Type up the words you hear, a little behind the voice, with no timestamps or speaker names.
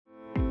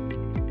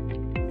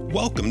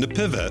Welcome to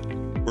Pivot,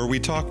 where we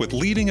talk with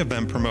leading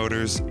event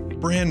promoters,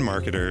 brand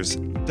marketers,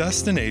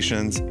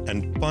 destinations,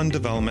 and fun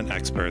development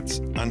experts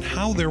on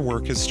how their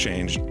work has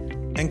changed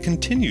and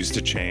continues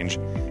to change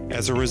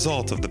as a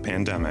result of the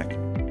pandemic.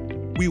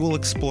 We will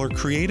explore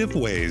creative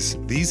ways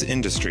these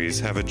industries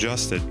have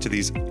adjusted to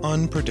these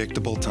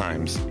unpredictable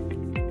times.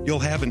 You'll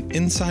have an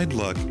inside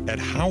look at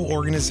how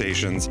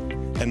organizations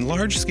and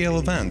large-scale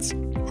events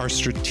are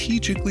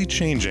strategically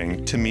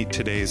changing to meet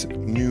today's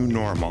new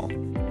normal.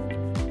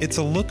 It's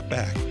a look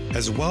back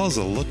as well as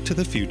a look to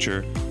the future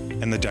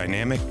and the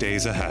dynamic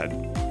days ahead.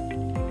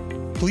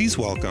 Please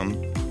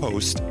welcome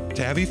host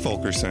Tavi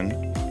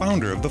Fulkerson,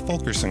 founder of the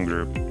Fulkerson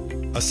Group,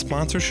 a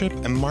sponsorship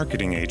and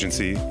marketing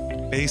agency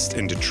based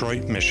in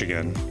Detroit,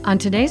 Michigan. On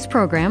today's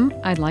program,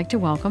 I'd like to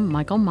welcome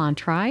Michael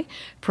Montri,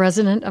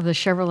 president of the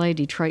Chevrolet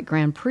Detroit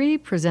Grand Prix,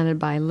 presented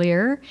by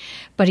Lear,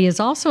 but he is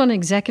also an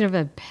executive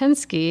at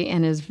Penske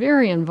and is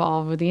very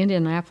involved with the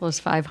Indianapolis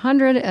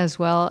 500 as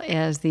well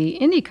as the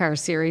IndyCar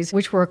Series,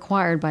 which were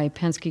acquired by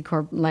Penske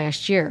Corp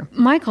last year.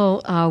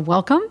 Michael,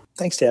 welcome.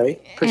 Thanks, Tavi.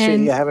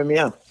 Appreciate you having me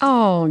on.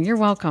 Oh, you're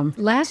welcome.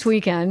 Last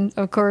weekend,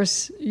 of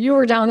course, you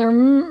were down there,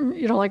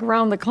 like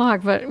around the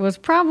clock, but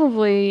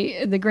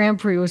the Grand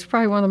Prix was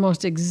probably one of the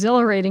most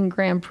exhilarating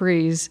Grand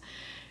Prix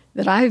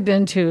that I've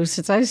been to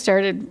since I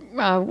started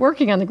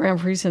working on the Grand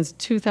Prix since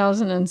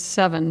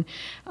 2007.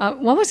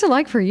 What was it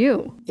like for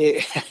you?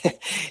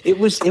 It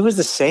was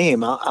the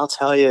same. I'll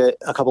tell you,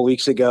 a couple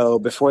weeks ago,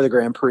 before the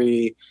Grand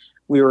Prix,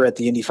 we were at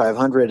the Indy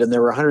 500, and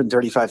there were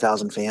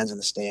 135,000 fans in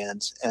the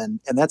stands,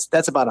 and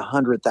that's about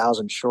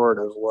 100,000 short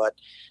of what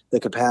the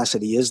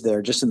capacity is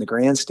there just in the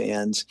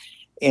grandstands.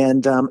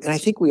 And I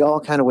think we all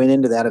kind of went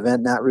into that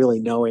event not really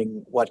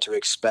knowing what to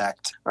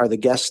expect. Are the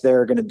guests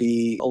there going to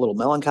be a little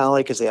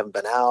melancholy because they haven't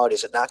been out?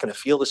 Is it not going to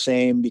feel the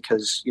same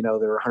because there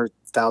are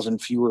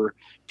 100,000 fewer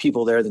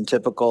people there than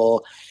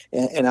typical?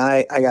 And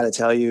I got to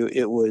tell you,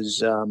 it was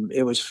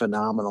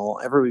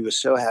phenomenal. Everybody was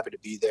so happy to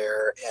be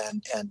there,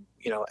 and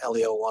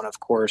Elio won,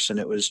 of course, and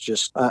it was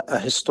just a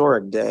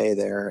historic day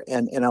there.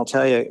 And I'll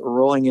tell you,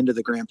 rolling into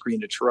the Grand Prix in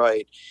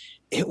Detroit,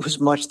 it was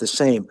much the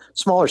same.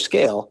 Smaller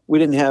scale. We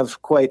didn't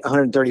have quite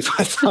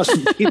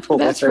 135,000 people.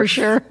 That's for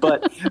sure.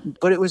 but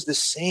it was the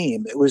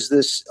same. It was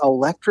this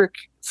electric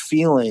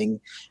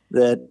feeling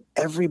that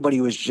everybody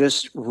was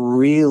just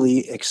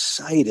really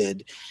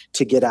excited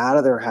to get out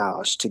of their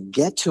house, to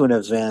get to an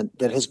event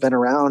that has been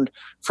around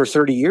for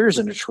 30 years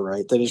in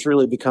Detroit, that has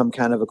really become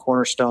kind of a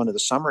cornerstone of the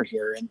summer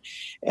here.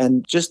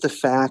 And just the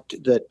fact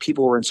that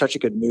people were in such a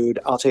good mood.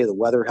 I'll tell you, the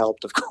weather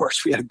helped, of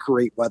course. We had a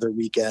great weather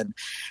weekend,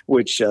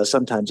 which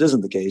sometimes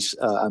isn't the case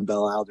on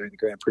Belle Isle during the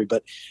Grand Prix.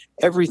 But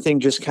everything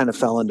just kind of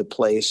fell into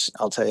place,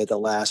 I'll tell you, at the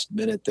last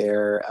minute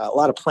there. A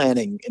lot of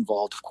planning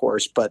involved, of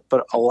course, but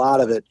a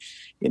lot of it,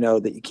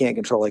 that you can't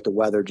control, like the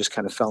weather, just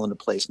kind of fell into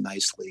place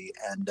nicely.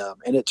 And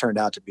it turned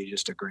out to be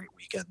just a great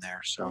weekend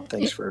there. So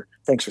thanks for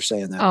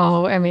saying that.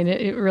 Oh, I mean,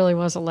 it really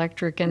was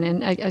electric.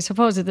 And I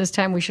suppose at this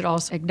time we should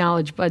also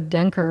acknowledge Bud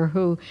Denker,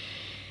 who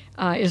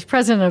is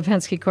president of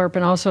Penske Corp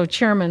and also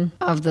chairman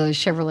of the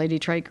Chevrolet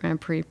Detroit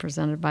Grand Prix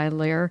presented by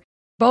Lear.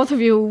 Both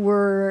of you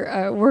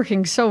were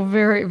working so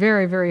very,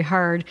 very, very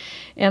hard.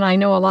 And I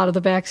know a lot of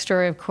the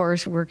backstory, of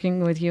course,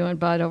 working with you and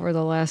Bud over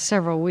the last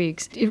several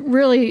weeks. It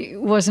really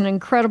was an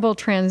incredible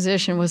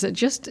transition. Was it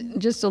just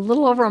a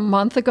little over a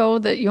month ago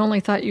that you only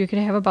thought you could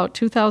have about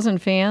 2,000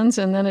 fans,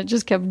 and then it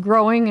just kept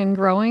growing and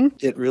growing?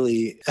 It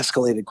really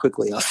escalated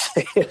quickly, I'll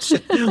say. It's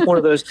one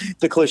of those,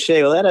 the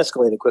cliche, well, that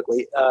escalated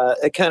quickly.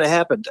 It kind of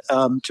happened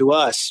to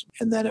us.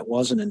 And then it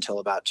wasn't until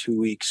about 2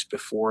 weeks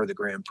before the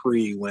Grand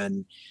Prix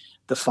when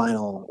the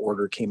final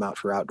order came out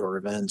for outdoor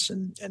events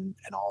and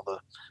all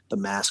the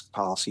mask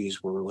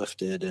policies were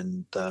lifted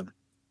and the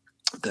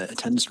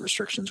attendance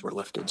restrictions were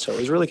lifted. So it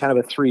was really kind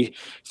of a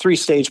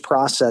three-stage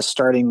process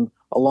starting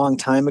a long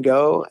time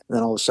ago. And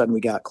then all of a sudden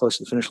we got close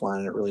to the finish line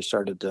and it really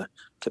started to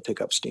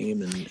pick up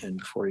steam. And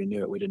before you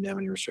knew it, we didn't have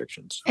any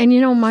restrictions. And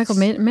Michael,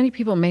 many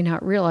people may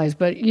not realize,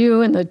 but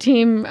you and the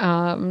team,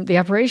 the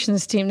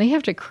operations team, they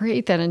have to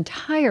create that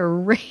entire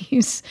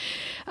race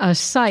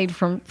site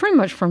pretty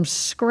much from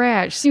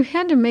scratch. So you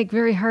had to make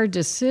very hard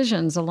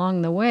decisions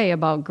along the way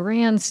about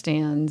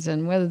grandstands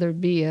and whether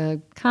there'd be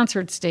a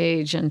concert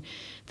stage and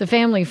the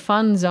family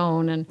fun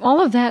zone. And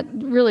all of that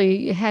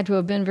really had to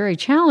have been very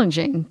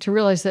challenging to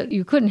realize that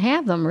you couldn't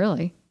have them,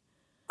 really.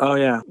 Oh,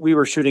 yeah. We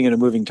were shooting at a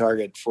moving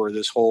target for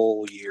this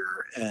whole year.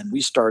 And we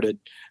started,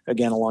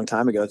 again, a long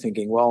time ago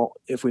thinking, well,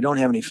 if we don't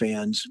have any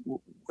fans,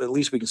 at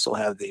least we can still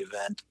have the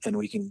event and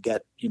we can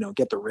get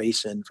the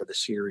race in for the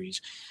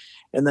series.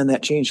 And then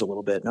that changed a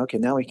little bit. And okay,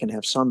 now we can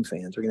have some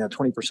fans. We're going to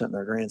have 20% in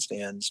our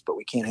grandstands, but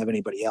we can't have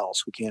anybody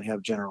else. We can't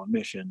have general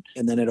admission.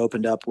 And then it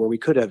opened up where we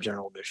could have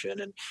general admission.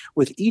 And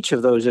with each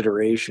of those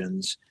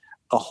iterations,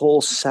 a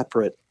whole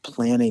separate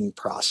planning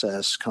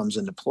process comes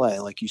into play.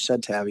 Like you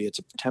said, Tavi, it's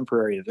a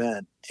temporary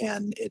event,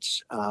 and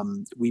it's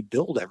we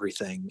build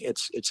everything.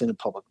 It's in a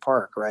public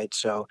park, right?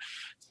 So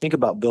think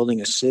about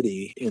building a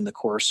city in the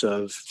course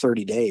of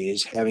 30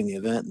 days, having the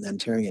event, and then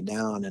tearing it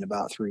down in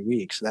about 3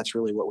 weeks. That's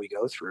really what we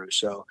go through.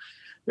 So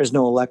there's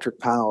no electric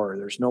power,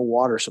 there's no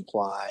water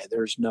supply,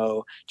 there's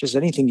no just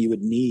anything you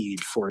would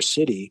need for a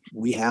city.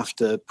 We have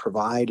to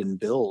provide and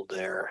build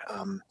there.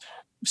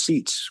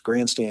 Seats,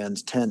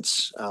 grandstands,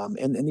 tents,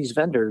 and these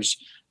vendors,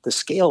 the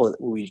scale at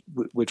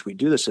which we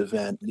do this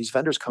event, these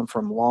vendors come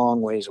from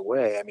long ways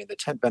away. I mean, the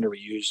tent vendor we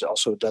use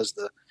also does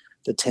the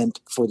tent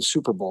for the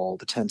Super Bowl,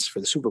 the tents for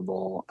the Super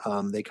Bowl.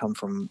 They come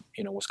from,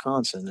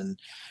 Wisconsin. And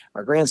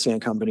our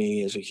grandstand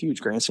company is a huge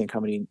grandstand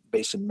company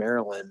based in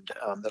Maryland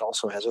that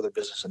also has other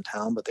business in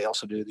town, but they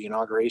also do the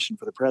inauguration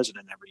for the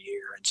president every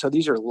year. And so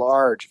these are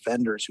large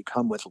vendors who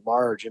come with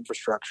large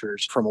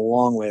infrastructures from a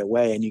long way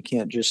away, and you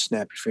can't just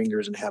snap your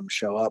fingers and have them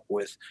show up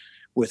with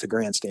a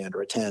grandstand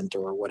or a tent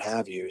or what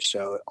have you.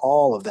 So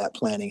all of that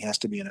planning has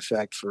to be in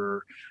effect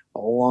for a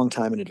long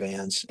time in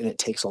advance, and it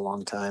takes a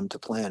long time to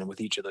plan. And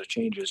with each of those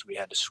changes, we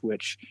had to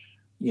switch,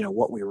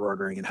 what we were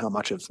ordering and how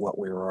much of what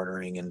we were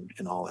ordering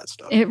and all that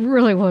stuff. It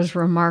really was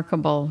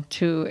remarkable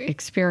to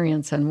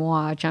experience and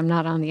watch. I'm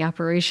not on the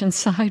operations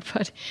side,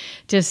 but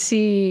to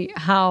see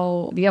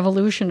how the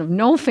evolution of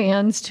no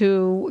fans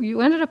to, you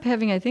ended up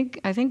having, I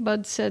think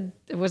Bud said,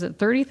 was it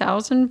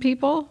 30,000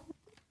 people?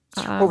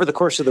 Over the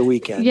course of the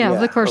weekend. Yeah, over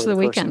the course of the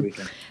weekend.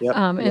 Yep.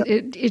 And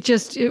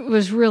it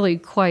was really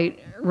quite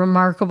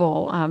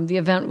remarkable. The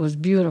event was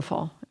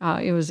beautiful.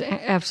 It was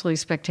absolutely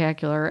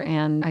spectacular.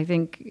 And I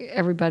think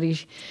everybody,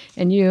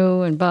 and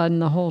you and Bud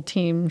and the whole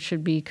team,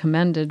 should be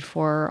commended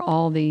for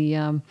all the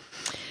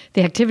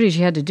activities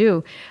you had to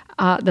do.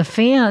 The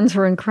fans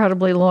were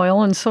incredibly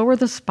loyal, and so were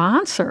the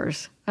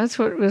sponsors. That's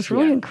what was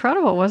really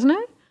incredible, wasn't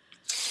it?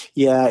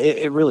 Yeah,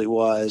 it really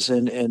was.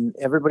 And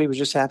everybody was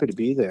just happy to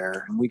be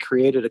there. And we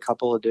created a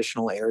couple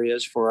additional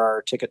areas for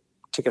our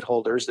ticket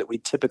holders that we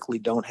typically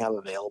don't have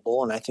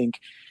available. And I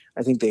think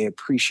they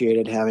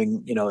appreciated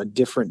having, a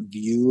different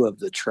view of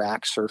the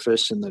track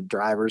surface and the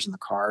drivers and the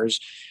cars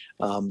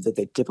that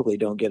they typically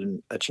don't get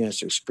a chance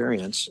to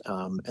experience.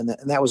 And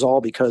that was all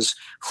because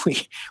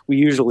we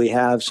usually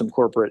have some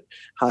corporate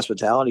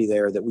hospitality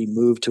there that we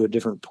moved to a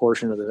different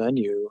portion of the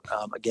venue,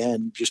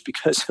 again, just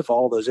because of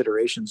all those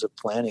iterations of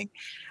planning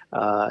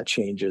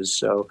changes.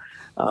 So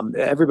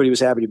everybody was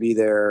happy to be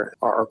there.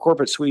 Our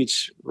corporate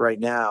suites right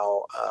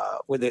now,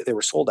 they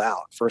were sold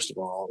out, first of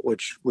all,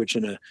 which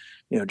in a,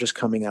 just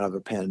coming out of a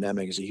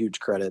pandemic is a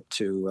huge credit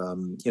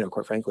to,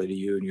 quite frankly, to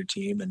you and your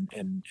team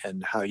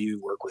and how you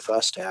work with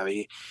us,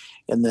 Tabby.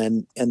 And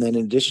then in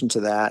addition to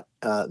that,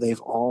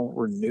 they've all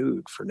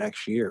renewed for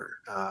next year.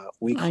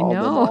 We called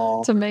them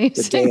all it's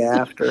amazing. The day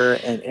after,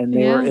 and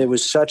it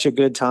was such a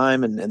good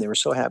time, and they were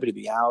so happy to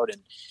be out,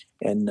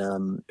 and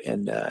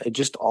it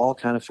just all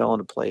kind of fell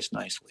into place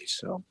nicely.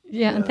 So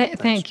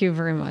thank you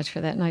very much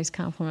for that nice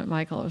compliment,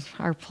 Michael. It was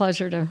our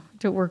pleasure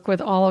to work with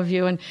all of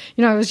you. And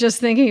I was just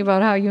thinking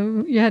about how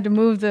you had to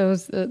move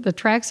the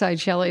trackside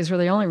chalets where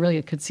they only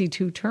really could see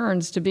two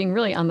turns to being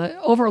really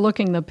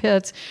overlooking the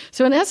pits.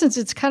 So in essence,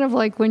 it's kind of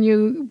like when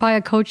you buy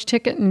a coach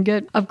ticket and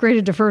get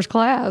upgraded to first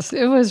class.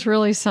 It was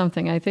really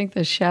something. I think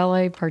the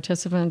chalet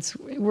participants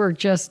were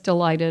just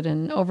delighted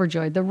and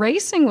overjoyed. The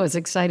racing was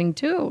exciting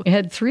too. You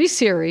had 3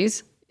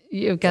 series.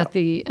 You've got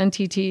the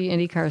NTT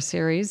IndyCar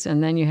Series,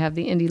 and then you have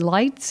the Indy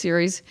Light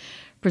Series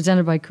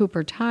presented by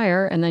Cooper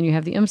Tire, and then you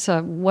have the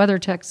IMSA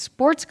WeatherTech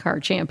Sports Car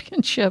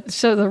Championship.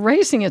 So the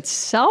racing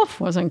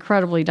itself was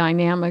incredibly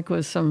dynamic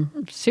with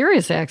some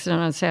serious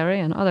accident on Saturday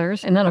and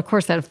others. And then, of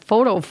course, that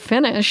photo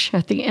finish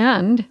at the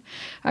end,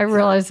 I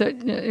realized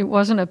that it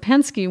wasn't a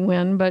Penske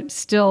win, but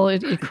still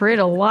it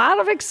created a lot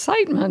of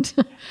excitement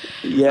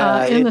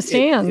in the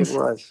stands. It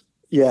was.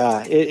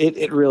 Yeah,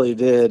 it really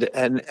did.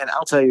 And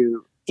I'll tell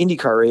you,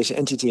 IndyCar racing,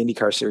 NTT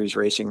IndyCar Series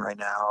racing right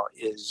now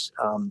is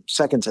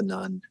second to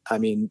none. I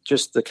mean,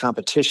 just the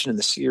competition in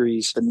the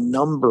series, the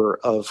number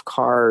of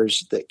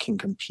cars that can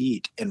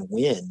compete and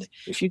win.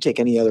 If you take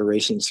any other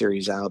racing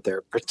series out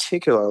there,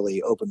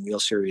 particularly open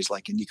wheel series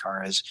like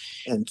IndyCar is,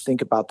 and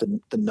think about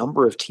the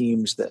number of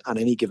teams that on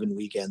any given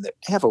weekend that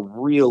have a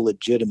real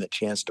legitimate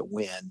chance to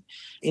win,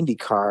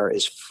 IndyCar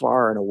is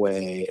far and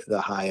away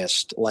the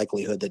highest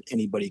likelihood that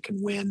anybody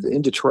can win.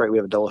 In Detroit, we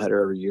have a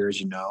doubleheader every year,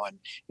 as you know, and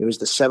it was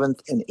the 7th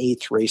and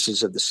 8th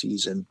races of the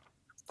season.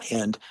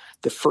 And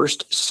the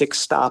first 6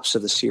 stops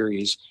of the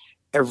series,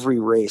 every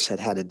race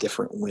had a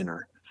different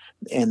winner.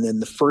 And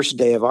then the first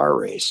day of our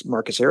race,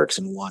 Marcus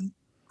Ericsson won.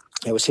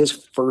 It was his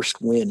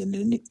first win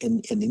in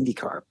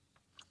IndyCar.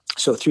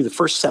 So through the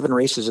first 7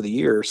 races of the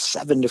year,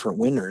 7 different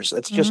winners.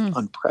 That's just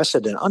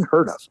unprecedented,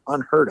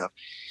 unheard of.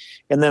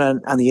 And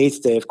then on the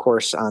 8th day, of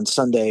course, on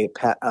Sunday,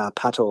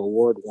 Pato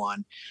O'Ward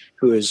won,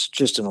 who is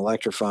just an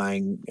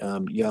electrifying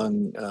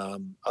young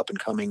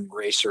up-and-coming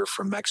racer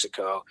from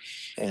Mexico,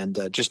 and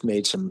just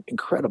made some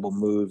incredible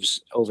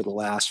moves over the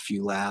last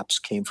few laps,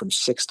 came from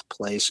 6th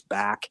place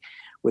back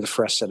with a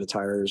fresh set of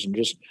tires, and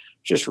just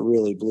just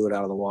really blew it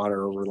out of the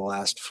water over the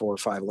last 4 or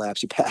 5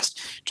 laps. He passed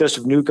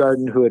Joseph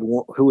Newgarden,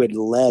 who had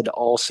led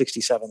all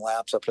 67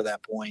 laps up to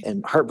that point,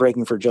 and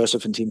heartbreaking for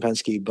Joseph and Team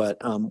Penske. But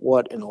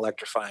what an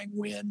electrifying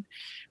win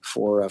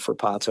for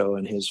Pato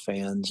and his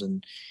fans,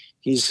 and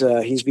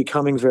he's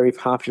becoming very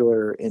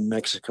popular in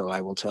Mexico,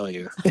 I will tell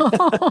you.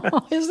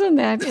 Oh, isn't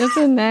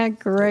that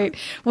great?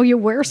 Well, you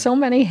wear so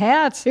many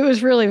hats. It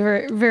was really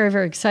very, very,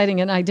 very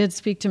exciting. And I did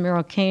speak to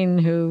Merrill Kane,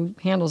 who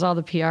handles all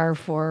the PR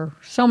for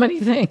so many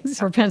things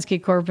for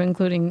Penske Corp,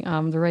 including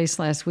the race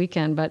last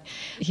weekend. But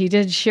he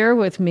did share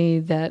with me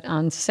that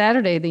on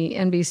Saturday, the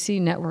NBC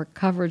network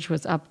coverage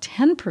was up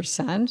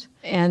 10%,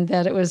 and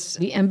that it was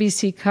the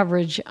NBC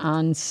coverage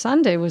on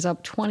Sunday was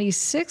up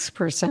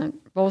 26%.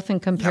 Both in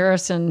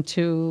comparison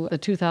to the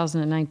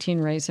 2019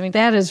 race. I mean,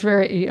 that is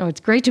very, it's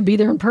great to be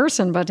there in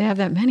person, but to have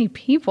that many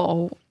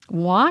people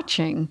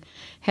watching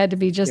had to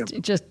be just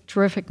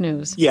terrific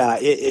news. Yeah,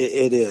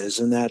 it is.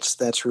 And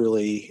that's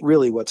really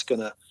what's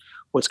going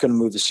to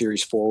move the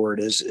series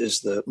forward is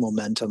the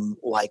momentum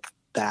like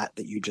that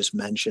you just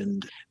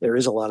mentioned. There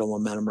is a lot of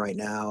momentum right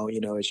now.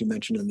 As you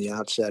mentioned in the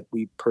outset,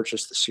 we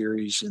purchased the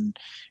series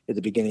at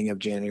the beginning of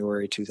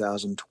January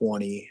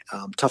 2020.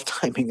 Tough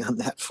timing on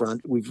that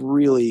front. We've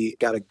really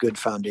got a good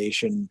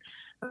foundation,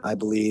 I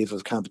believe,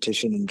 of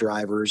competition and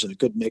drivers, and a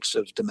good mix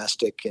of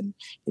domestic and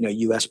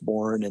U.S.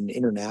 born and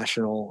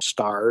international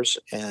stars,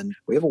 and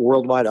we have a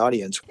worldwide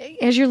audience.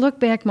 As you look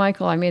back,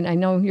 Michael, I mean, I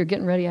know you're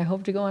getting ready. I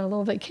hope to go on a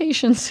little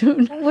vacation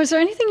soon. Was there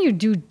anything you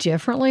do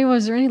differently?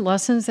 Was there any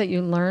lessons that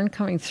you learned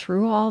coming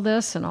through all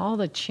this and all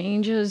the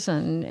changes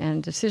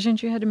and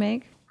decisions you had to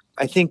make?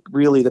 I think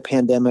really the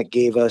pandemic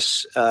gave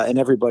us, and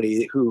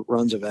everybody who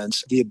runs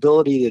events, the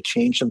ability to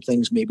change some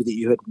things maybe that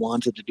you had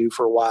wanted to do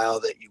for a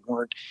while that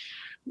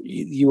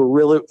you were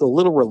really a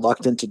little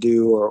reluctant to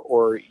do,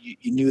 or you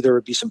knew there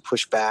would be some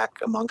pushback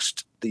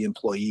amongst the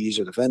employees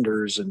or the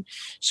vendors. And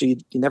so you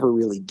never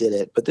really did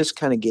it. But this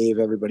kind of gave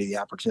everybody the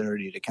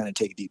opportunity to kind of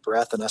take a deep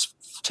breath and us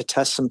to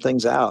test some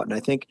things out. And I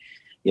think,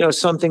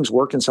 some things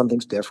work and some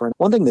things different.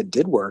 One thing that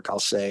did work, I'll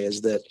say,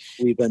 is that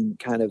we've been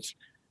kind of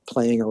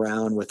playing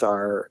around with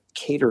our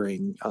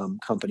catering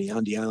company,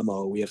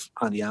 Andiamo. We have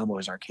Andiamo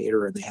as our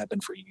caterer, and they have been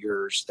for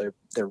years.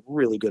 They're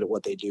really good at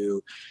what they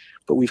do.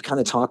 But we've kind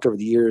of talked over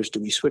the years, do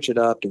we switch it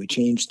up? Do we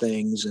change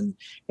things? And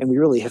we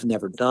really have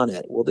never done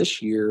it. Well,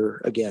 this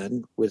year,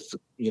 again, with,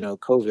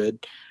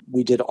 COVID,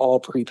 we did all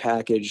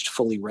prepackaged,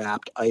 fully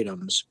wrapped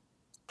items.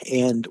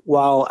 And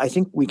while I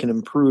think we can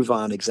improve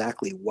on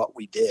exactly what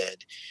we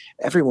did,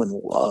 everyone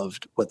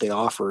loved what they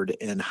offered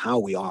and how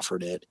we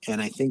offered it.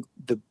 And I think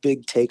the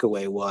big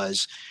takeaway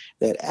was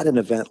that at an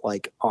event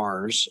like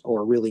ours,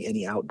 or really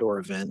any outdoor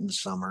event in the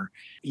summer,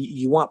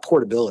 you want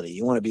portability.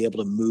 You want to be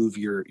able to move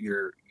your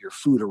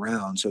food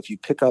around. So if you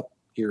pick up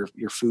your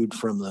food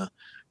from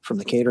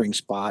the catering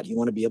spot, you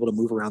want to be able to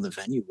move around the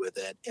venue with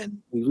it. And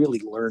we really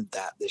learned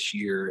that this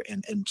year,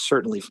 and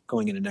certainly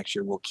going into next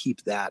year, we'll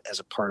keep that as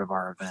a part of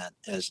our event,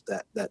 as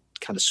that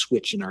kind of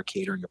switch in our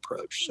catering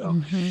approach.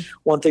 So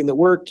one thing that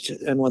worked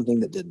and one thing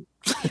that didn't.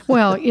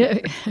 Well,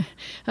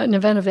 an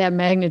event of that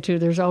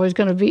magnitude, there's always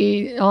going to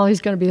be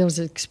those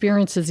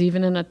experiences,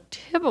 even in a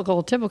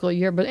typical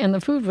year. And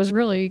the food was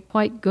really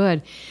quite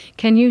good.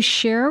 Can you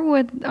share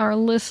with our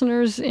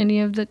listeners any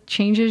of the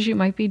changes you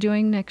might be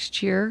doing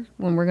next year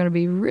when we're going to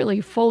be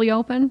really fully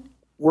open?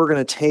 We're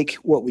going to take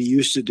what we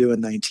used to do in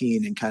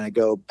 19 and kind of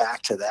go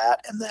back to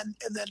that and then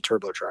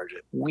turbocharge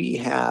it. We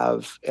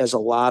have, as a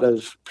lot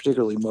of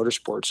particularly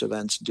motorsports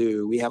events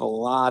do, we have a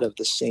lot of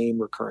the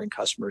same recurring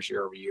customers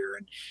year over year.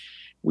 And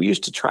we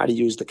used to try to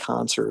use the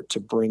concert to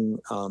bring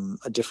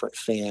a different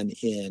fan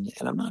in.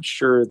 And I'm not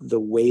sure the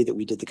way that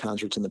we did the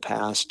concerts in the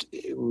past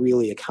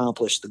really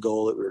accomplished the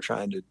goal that we were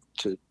trying to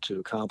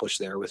accomplish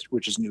there,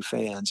 which is new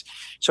fans.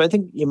 So I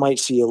think you might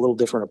see a little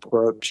different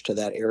approach to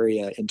that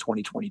area in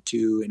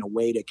 2022 in a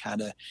way to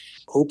kind of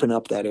open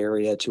up that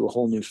area to a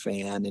whole new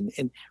fan.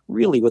 And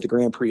really what the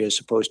Grand Prix is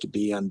supposed to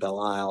be on Belle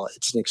Isle,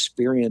 it's an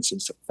experience,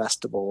 it's a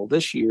festival.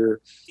 This year,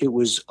 it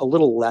was a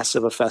little less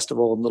of a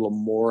festival, a little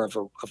more of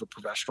a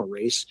professional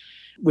race,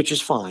 which is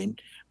fine.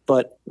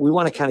 But we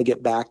want to kind of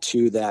get back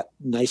to that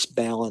nice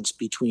balance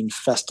between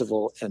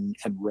festival and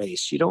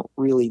race. You don't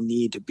really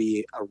need to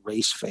be a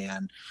race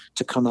fan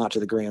to come out to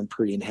the Grand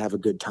Prix and have a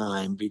good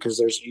time, because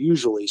there's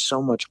usually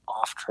so much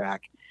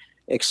off-track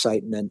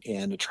excitement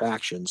and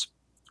attractions,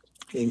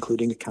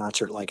 including a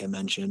concert, like I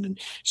mentioned. And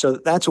so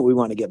that's what we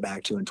want to get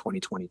back to in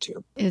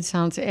 2022. It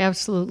sounds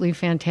absolutely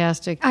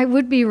fantastic. I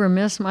would be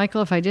remiss,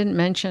 Michael, if I didn't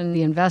mention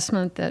the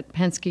investment that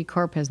Penske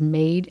Corp has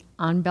made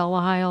on Belle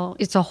Isle.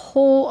 It's a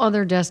whole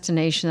other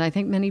destination. I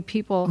think many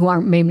people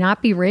who may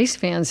not be race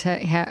fans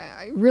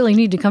really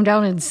need to come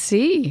down and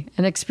see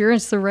and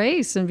experience the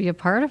race and be a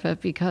part of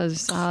it,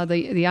 because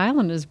the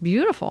island is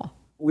beautiful.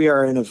 We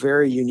are in a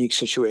very unique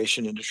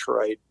situation in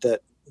Detroit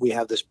that we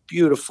have this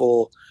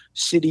beautiful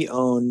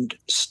city-owned,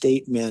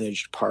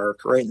 state-managed park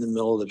right in the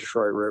middle of the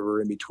Detroit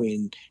River in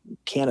between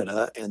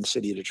Canada and the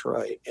city of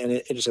Detroit. And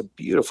it is a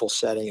beautiful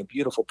setting, a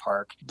beautiful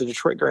park. The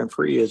Detroit Grand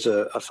Prix is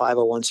a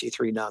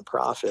 501c3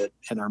 nonprofit,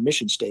 and our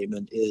mission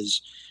statement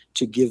is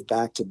to give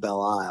back to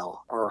Belle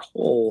Isle. Our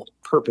whole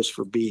purpose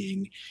for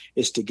being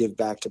is to give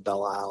back to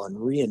Belle Isle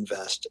and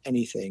reinvest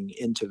anything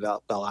into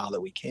Belle Isle that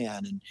we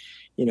can. And,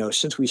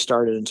 since we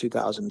started in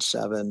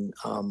 2007,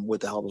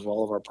 with the help of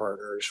all of our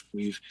partners,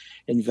 we've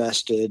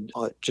invested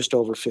just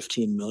over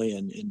 $15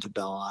 million into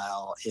Belle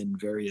Isle in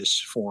various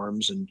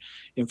forms and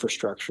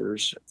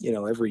infrastructures.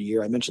 Every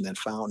year, I mentioned that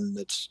fountain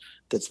that's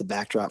the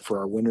backdrop for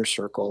our winter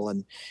circle.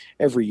 And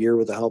every year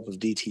with the help of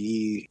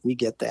DTE, we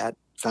get that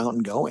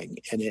fountain going,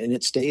 and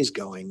it stays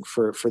going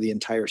for the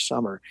entire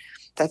summer.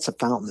 That's a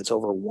fountain that's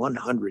over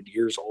 100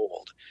 years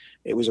old.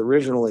 It was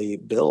originally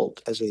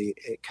built as a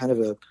kind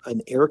of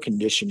an air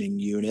conditioning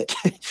unit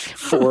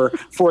for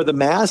the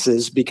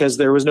masses, because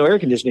there was no air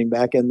conditioning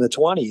back in the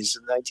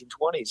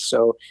 1920s.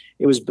 So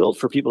it was built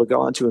for people to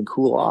go onto and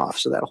cool off.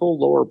 So that whole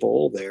lower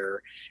bowl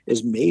there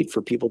is made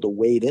for people to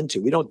wade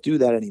into. We don't do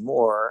that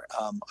anymore,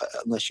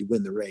 unless you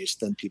win the race.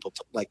 Then people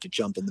like to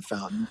jump in the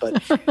fountain.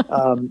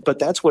 But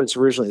that's what it's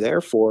originally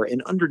there for.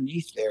 And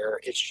underneath there,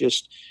 it's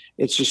just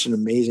an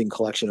amazing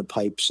collection of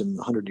pipes and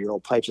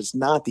 100-year-old pipes. It's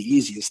not the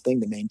easiest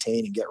thing to maintain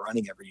and get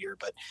running every year.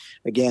 But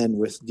again,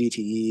 with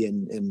DTE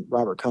and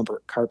Robert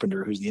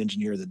Carpenter, who's the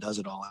engineer that does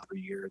it all every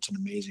year, it's an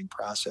amazing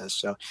process.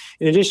 So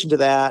in addition to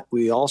that,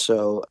 we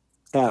also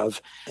have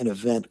an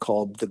event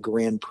called the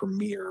Grand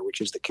Premiere,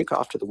 which is the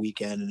kickoff to the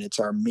weekend, and it's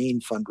our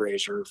main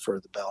fundraiser for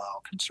the Belle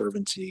Isle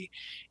Conservancy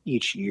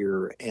each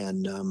year.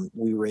 And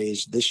we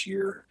raised this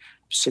year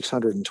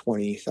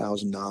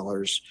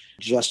 $620,000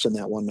 just in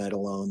that one night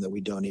alone that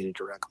we donated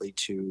directly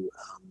to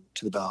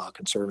the Belle Isle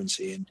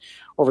Conservancy. And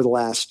over the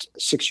last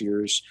 6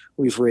 years,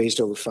 we've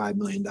raised over $5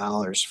 million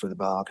for the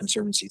Belle Isle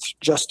Conservancy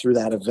just through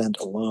that event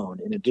alone,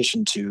 in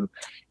addition to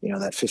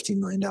that $15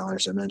 million I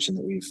mentioned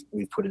that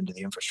we've put into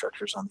the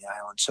infrastructures on the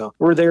island. So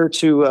we're there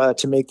to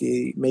make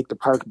the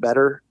park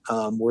better.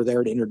 We're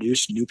there to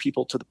introduce new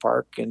people to the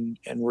park, and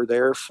we're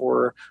there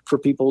for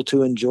people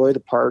to enjoy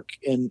the park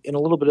in a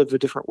little bit of a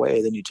different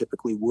way than you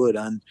typically would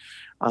on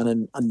a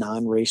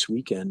non-race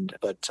weekend.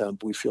 But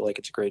we feel like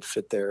it's a great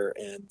fit there,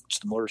 and it's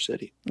the Motor City.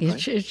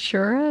 Right? It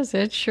sure is.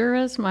 It sure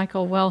is,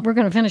 Michael. Well, we're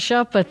going to finish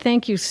up, but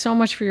thank you so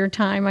much for your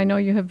time. I know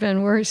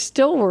we're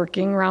still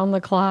working around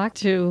the clock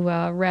to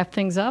wrap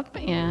things up,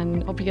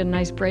 and hope you get a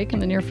nice break in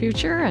the near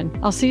future, and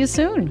I'll see you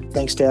soon.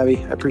 Thanks, Tabby.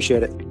 I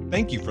appreciate it.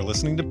 Thank you for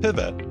listening to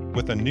Pivot,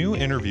 with a new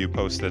interview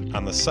posted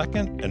on the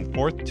second and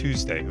fourth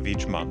Tuesday of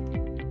each month.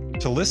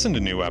 To listen to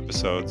new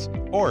episodes,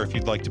 or if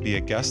you'd like to be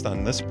a guest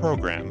on this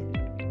program,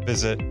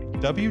 visit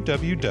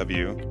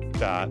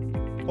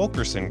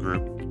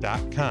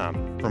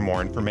www.fulkersongroup.com for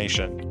more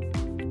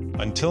information.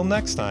 Until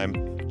next time,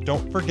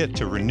 don't forget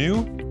to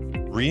renew,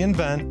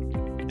 reinvent,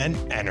 and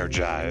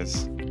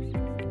energize.